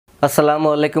আসসালামু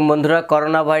আলাইকুম বন্ধুরা,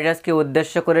 করোনা ভাইরাসকে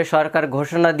উদ্দেশ্য করে সরকার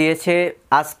ঘোষণা দিয়েছে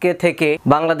আজকে থেকে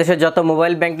বাংলাদেশের যত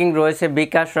মোবাইল ব্যাংকিং রয়েছে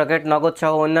বিকাশ, রকেট, নগদ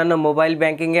সহ অন্যান্য মোবাইল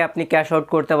ব্যাংকিংয়ে আপনি ক্যাশ আউট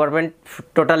করতে পারবেন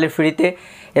টোটালি ফ্রিতে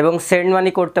এবং সেন্ড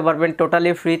মানি করতে পারবেন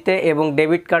টোটালি ফ্রিতে। এবং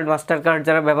ডেবিট কার্ড, মাস্টার কার্ড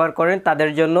যারা ব্যবহার করেন তাদের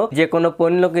জন্য যে কোনো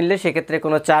পণ্য কিনলে সেক্ষেত্রে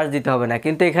কোনো চার্জ দিতে হবে না।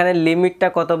 কিন্তু এখানে লিমিটটা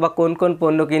কত বা কোন কোন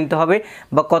পণ্য কিনতে হবে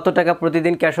বা কত টাকা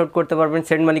প্রতিদিন ক্যাশ আউট করতে পারবেন,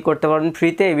 সেন্ড মানি করতে পারবেন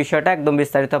ফ্রিতে, এই বিষয়টা একদম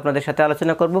বিস্তারিত আপনাদের সাথে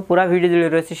আলোচনা করব। পুরো ভিডিও জুড়ে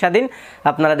রয়েছে স্বাধীন।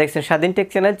 আপনারা দেখছেন স্বাধীন টেক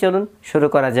চ্যানেল। চলুন শুরু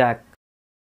করা যাক।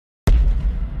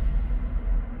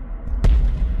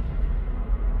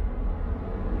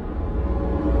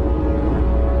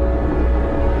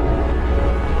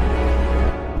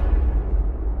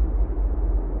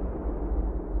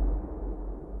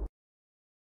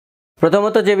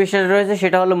 প্রথমত যে বিষয় রয়েছে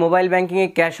সেটা হলো মোবাইল ব্যাংকিংয়ে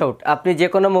ক্যাশ আউট। আপনি যে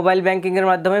কোনো মোবাইল ব্যাংকিংয়ের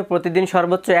মাধ্যমে প্রতিদিন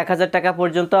সর্বোচ্চ 1000 টাকা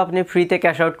পর্যন্ত আপনি ফ্রিতে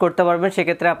ক্যাশ আউট করতে পারবেন।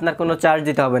 সেক্ষেত্রে আপনার কোনো চার্জ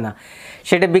দিতে হবে না।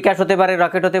 সেটা বিকাশ হতে পারে,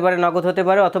 রকেট হতে পারে, নগদ হতে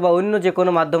পারে, অথবা অন্য যে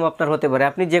কোনো মাধ্যম আপনার হতে পারে।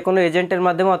 আপনি যে কোনো এজেন্টের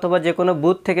মাধ্যমে অথবা যে কোনো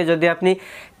বুথ থেকে যদি আপনি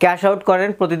ক্যাশ আউট করেন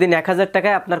প্রতিদিন 1000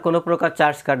 টাকায় আপনার কোনো প্রকার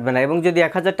চার্জ কাটবে না। এবং যদি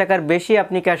 1000 টাকার বেশি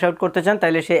আপনি ক্যাশ আউট করতে চান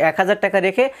তাহলে সেই 1000 টাকা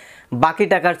রেখে বাকি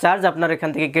টাকার চার্জ আপনার এখান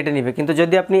থেকে কেটে নেবে। কিন্তু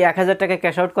যদি আপনি 1000 টাকা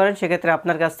ক্যাশ আউট করেন সেক্ষেত্রে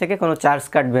আপনার কাছ থেকে কোনো চার্জ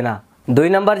কাটবে না। 2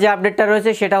 নম্বর যে আপডেটটা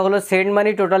রয়েছে সেটা হলো সেন্ড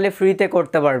মানি টোটালি ফ্রিতে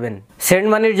করতে পারবেন। সেন্ড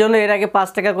মানির জন্য এর আগে 5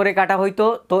 টাকা করে কাটা হইতো,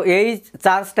 তো এই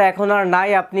চার্জটা এখন আর নাই।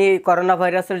 আপনি করোনা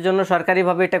ভাইরাসের জন্য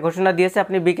সরকারিভাবে এটা ঘোষণা দিয়েছে।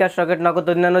 আপনি বিকাশ, রকেট, নগদ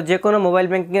অন্যান্য যে কোনো মোবাইল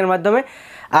ব্যাংকিংয়ের মাধ্যমে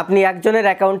আপনি একজনের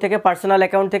অ্যাকাউন্ট থেকে, পার্সোনাল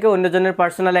অ্যাকাউন্ট থেকে অন্যজনের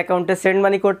পার্সোনাল অ্যাকাউন্টে সেন্ড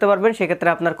মানি করতে পারবেন। সেক্ষেত্রে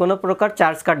আপনার কোনো প্রকার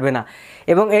চার্জ কাটবে না।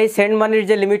 এবং এই সেন্ড মানির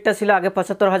যে লিমিটটা ছিল আগে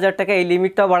 75,000 টাকা, এই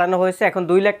লিমিটটাও বাড়ানো হয়েছে। এখন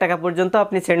 2 লাখ টাকা পর্যন্ত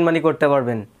আপনি সেন্ড মানি করতে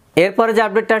পারবেন। এরপরে যে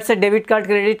আপডেটটা আসছে, debit card,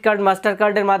 credit card, master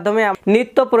কার্ডের মাধ্যমে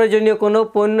নিত্য প্রয়োজনীয় কোনো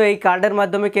পণ্য এই কার্ডের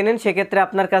মাধ্যমে কেনেন সেক্ষেত্রে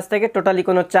আপনার কাছ থেকে টোটালি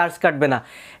কোনো চার্জ কাটবে না।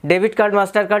 Debit card,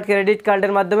 master card, credit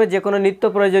কার্ডের মাধ্যমে যে কোনো নিত্য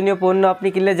প্রয়োজনীয় পণ্য আপনি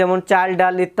কিনলে, যেমন চাল,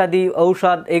 ডাল ইত্যাদি,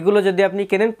 ঔষধ, এগুলো যদি আপনি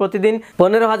কেনেন প্রতিদিন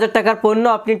 15,000 টাকার পণ্য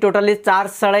আপনি টোটালি চার্জ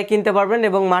ছাড়াই কিনতে পারবেন।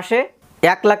 এবং মাসে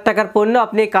 1 লাখ টাকার পণ্য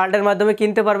আপনি এই কার্ডের মাধ্যমে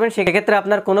কিনতে পারবেন। সেক্ষেত্রে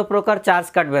আপনার কোনো প্রকার চার্জ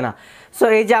কাটবে না। সো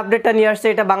এই যে আপডেটটা নিয়ে আসছে,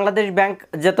 এটা বাংলাদেশ ব্যাংক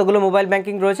যতগুলো মোবাইল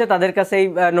ব্যাংকিং রয়েছে তাদের কাছে এই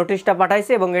নোটিশটা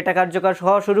পাঠাইছে এবং এটা কার্যকর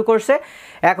হওয়া শুরু করছে।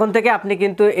 এখন থেকে আপনি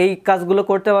কিন্তু এই কাজগুলো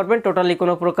করতে পারবেন টোটালি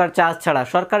কোনো প্রকার চার্জ ছাড়া।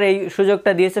 সরকার এই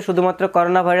সুযোগটা দিয়েছে শুধুমাত্র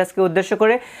করোনা ভাইরাসকে উদ্দেশ্য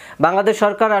করে। বাংলাদেশ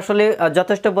সরকার আসলে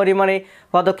যথেষ্ট পরিমাণে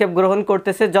পদক্ষেপ গ্রহণ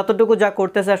করতেছে। যতটুকু যা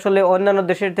করতেছে আসলে অন্যান্য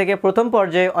দেশের থেকে প্রথম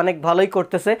পর্যায়ে অনেক ভালোই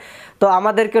করতেছে। তো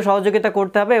আমাদেরকে সহযোগিতা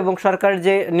করতে হবে এবং সরকার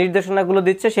যে নির্দেশনাগুলো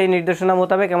দিচ্ছে সেই নির্দেশনা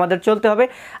মোতাবেক আমাদের চলতে হবে।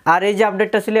 আর এই যে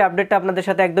আপডেটটা ছিল, আপডেটটা আপনাদের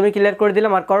সাথে একদমই ক্লিয়ার করে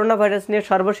দিলাম। আর করোনা ভাইরাস নিয়ে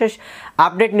সর্বশেষ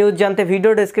আপডেট নিউজ জানতে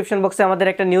ভিডিও ডেসক্রিপশন বক্সে আমাদের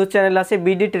একটা নিউজ চ্যানেল আছে,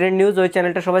 বিডি ট্রেন্ড নিউজ। ওই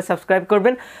চ্যানেলটা সবাই সাবস্ক্রাইব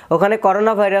করবেন। ওখানে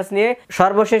করোনা ভাইরাস নিয়ে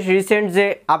সর্বশেষ রিসেন্ট যে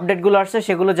আপডেটগুলো আসছে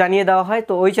সেগুলো জানিয়ে দেওয়া হয়।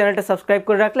 তো ওই চ্যানেলটা সাবস্ক্রাইব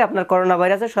করে রাখলে আপনার করোনা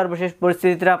ভাইরাসের সর্বশেষ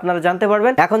পরিস্থিতিটা আপনারা জানতে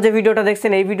পারবেন। এখন যে ভিডিওটা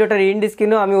দেখছেন এই ভিডিওটার ইন্ড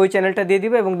স্ক্রিনেও আমি ওই চ্যানেলটা দিয়ে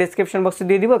দিব এবং ডেসক্রিপশন বক্সে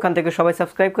দিয়ে দিব। ওখান থেকে সবাই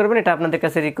সাবস্ক্রাইব করবেন, এটা আপনাদের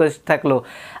কাছে রিকোয়েস্ট থাকলো।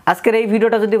 আজকের এই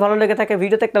ভিডিওটা যদি ভালো লেগে থাকে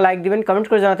ভিডিওতে একটা লাইক দিবেন, কমেন্ট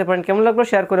করে জানাতে পারেন কেমন লাগলো,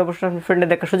 শেয়ার করে অবশ্যই আপনার ফ্রেন্ডদের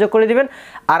দেখার সুযোগ করে দিবেন।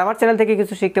 আর আমার চ্যানেল থেকে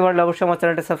কিছু শিখতে পারলে অবশ্যই আমার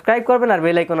চ্যানেলটা সাবস্ক্রাইব করবেন আর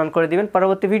বেল আইকন অন করে দিবেন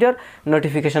পরবর্তী ভিডিওর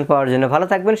নোটিফিকেশন পাওয়ার জন্য। ভালো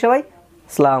থাকবেন সবাই।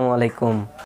 আসসালামু আলাইকুম।